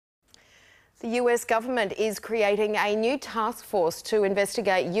The US government is creating a new task force to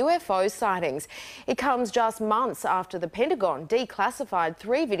investigate UFO sightings. It comes just months after the Pentagon declassified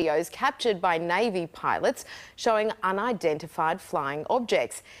 3 videos captured by Navy pilots showing unidentified flying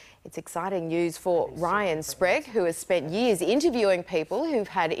objects. It's exciting news for Ryan Sprague, who has spent years interviewing people who've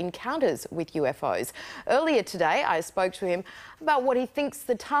had encounters with UFOs. Earlier today, I spoke to him about what he thinks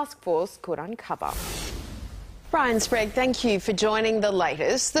the task force could uncover. Ryan Sprague, thank you for joining the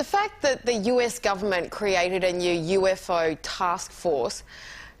latest. The fact that the US government created a new UFO task force,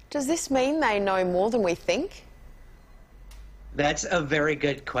 does this mean they know more than we think? That's a very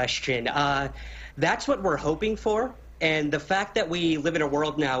good question. That's what we're hoping for. And the fact that we live in a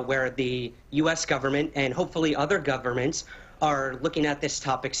world now where the US government and hopefully other governments are looking at this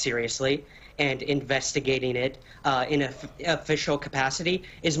topic seriously and investigating it in an official capacity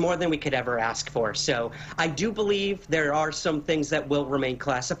is more than we could ever ask for. So I do believe there are some things that will remain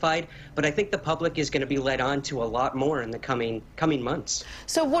classified, but I think the public is going to be led on to a lot more in the coming months.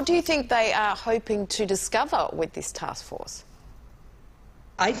 So what do you think they are hoping to discover with this task force?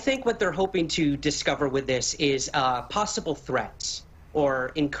 I think what they're hoping to discover with this is possible threats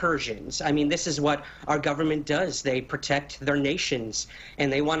or incursions. I mean, this is what our government does. They protect their nations, and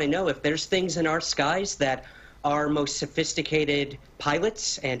they want to know if there's things in our skies that our most sophisticated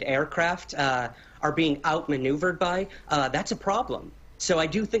pilots and aircraft are being outmaneuvered by. That's a problem. So I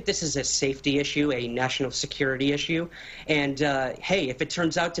do think this is a safety issue, a national security issue. And hey, if it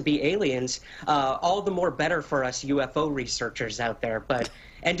turns out to be aliens, all the more better for us UFO researchers out there. But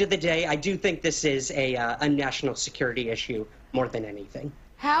end of the day, I do think this is a national security issue more than anything.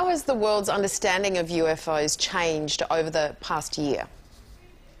 How has the world's understanding of UFOs changed over the past year?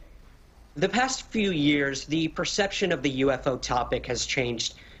 The past few years, the perception of the UFO topic has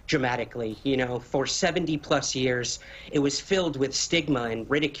changed dramatically. You know, for 70+ years, it was filled with stigma and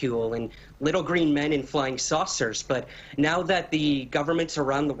ridicule and little green men in flying saucers. But now that the governments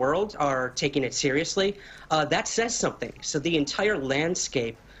around the world are taking it seriously, that says something. So the entire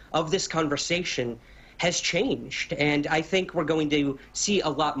landscape of this conversation has changed, and I think we're going to see a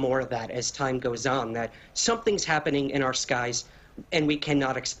lot more of that as time goes on, that something's happening in our skies and we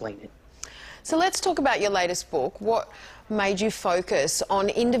cannot explain it. So let's talk about your latest book. What made you focus on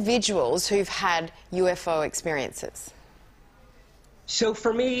individuals who've had UFO experiences? So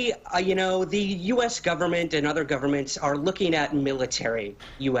for me, you know, the U.S. government and other governments are looking at military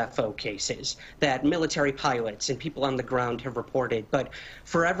UFO cases that military pilots and people on the ground have reported. But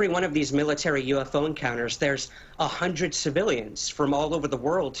for every one of these military UFO encounters, there's 100 civilians from all over the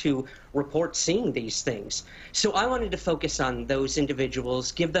world who report seeing these things. So I wanted to focus on those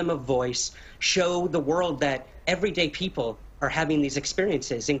individuals, give them a voice, show the world that everyday people are having these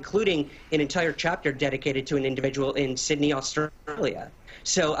experiences, including an entire chapter dedicated to an individual in Sydney, Australia.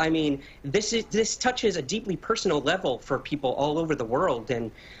 So, I mean, this touches a deeply personal level for people all over the world,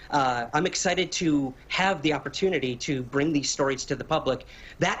 and I'm excited to have the opportunity to bring these stories to the public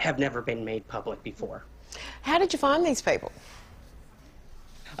that have never been made public before. How did you find these people?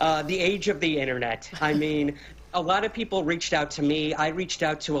 The age of the internet. I mean, a lot of people reached out to me. I reached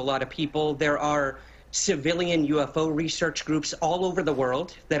out to a lot of people. There are civilian UFO research groups all over the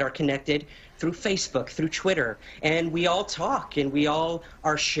world that are connected through Facebook, through Twitter, and we all talk and we all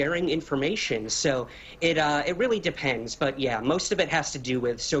are sharing information. So it really depends, but yeah, most of it has to do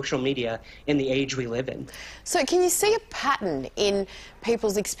with social media in the age we live in. So can you see a pattern in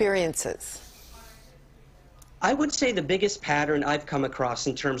people's experiences? I would say the biggest pattern I've come across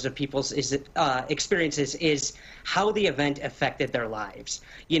in terms of people's experiences is how the event affected their lives.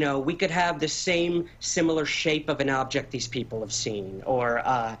 You know, we could have the same similar shape of an object these people have seen, or,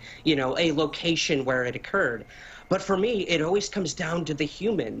 you know, a location where it occurred. But for me, it always comes down to the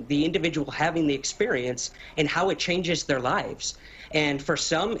human, the individual having the experience and how it changes their lives. And for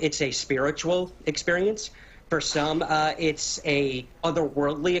some, it's a spiritual experience. For some, it's a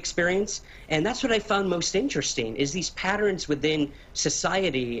otherworldly experience, and that's what I found most interesting, is these patterns within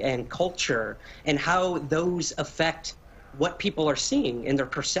society and culture and how those affect what people are seeing and their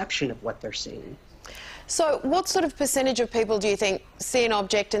perception of what they're seeing. So what sort of percentage of people do you think see an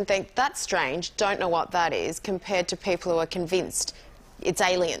object and think, that's strange, don't know what that is, compared to people who are convinced it's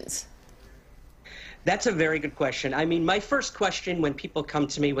aliens? That's a very good question. I mean, my first question when people come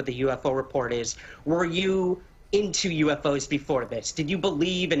to me with a UFO report is, were you into UFOs before this? Did you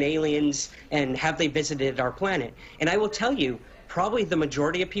believe in aliens, and have they visited our planet? And I will tell you, probably the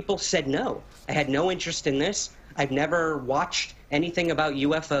majority of people said no. I had no interest in this. I've never watched anything about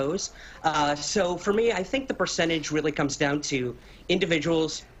UFOs. So for me, I think the percentage really comes down to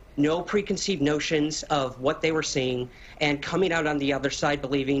individuals no preconceived notions of what they were seeing, and coming out on the other side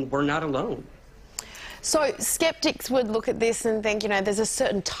believing we're not alone. So skeptics would look at this and think, you know, there's a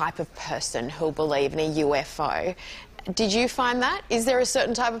certain type of person who'll believe in a UFO. Did you find that? Is there a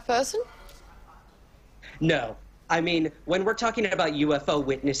certain type of person? No. I mean, when we're talking about UFO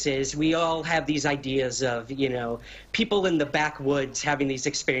witnesses, we all have these ideas of, you know, people in the backwoods having these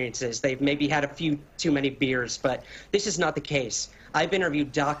experiences. They've maybe had a few too many beers, but this is not the case. I've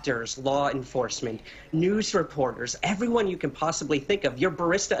interviewed doctors, law enforcement, news reporters, everyone you can possibly think of, your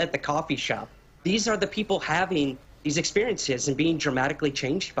barista at the coffee shop. These are the people having these experiences and being dramatically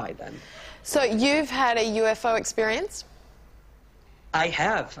changed by them. So you've had a UFO experience? I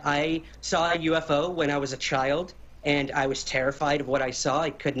have. I saw a UFO when I was a child, and I was terrified of what I saw.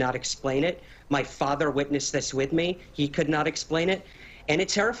 I could not explain it. My father witnessed this with me. He could not explain it, and it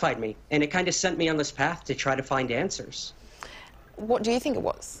terrified me, and it kind of sent me on this path to try to find answers. What do you think it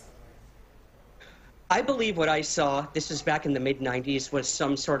was? I believe what I saw, this was back in the mid-90s, was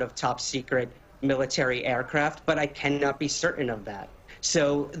some sort of top-secret military aircraft, but I cannot be certain of that.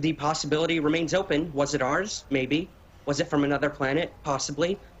 So the possibility remains open. Was it ours? Maybe. Was it from another planet?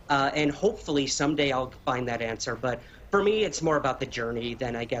 Possibly. And hopefully someday I'll find that answer. But for me, it's more about the journey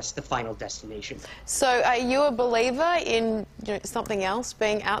than, I guess, the final destination. So are you a believer in, you know, something else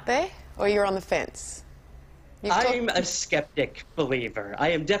being out there, or you're on the fence? I'm a skeptic believer. I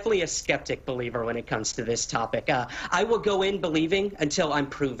am definitely a skeptic believer when it comes to this topic. I will go in believing until I'm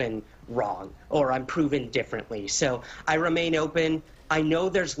proven wrong or I'm proven differently. So I remain open. I know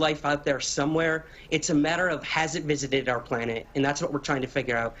there's life out there somewhere. It's a matter of, has it visited our planet? And that's what we're trying to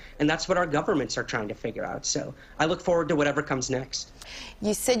figure out. And that's what our governments are trying to figure out. So I look forward to whatever comes next.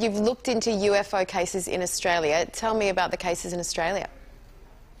 You said you've looked into UFO cases in Australia. Tell me about the cases in Australia.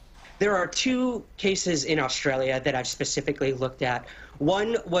 There are two cases in Australia that I've specifically looked at.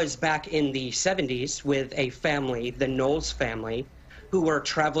 One was back in the 70s with a family, the Knowles family, who were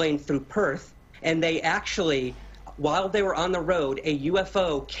traveling through Perth, and they actually, while they were on the road, a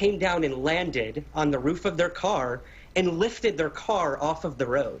UFO came down and landed on the roof of their car and lifted their car off of the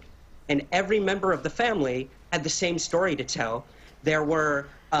road. And every member of the family had the same story to tell. There were,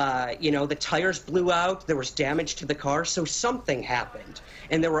 you know, the tires blew out, there was damage to the car, so something happened.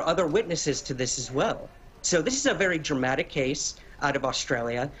 And there were other witnesses to this as well. So this is a very dramatic case out of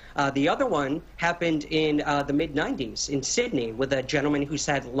Australia. The other one happened in the mid-90s in Sydney with a gentleman who's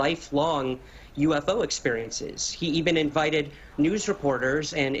had lifelong UFO experiences. He even invited news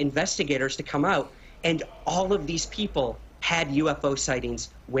reporters and investigators to come out, and all of these people had UFO sightings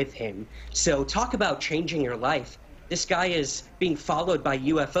with him. So talk about changing your life. This guy is being followed by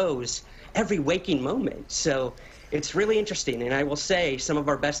UFOs every waking moment. So it's really interesting, and I will say some of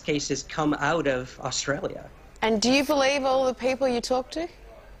our best cases come out of Australia. And do you believe all the people you talk to?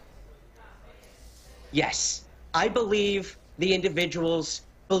 Yes. I believe the individuals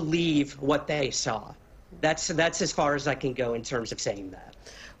believe what they saw. That's as far as I can go in terms of saying that.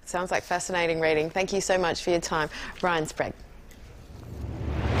 Sounds like fascinating reading. Thank you so much for your time. Ryan Sprague.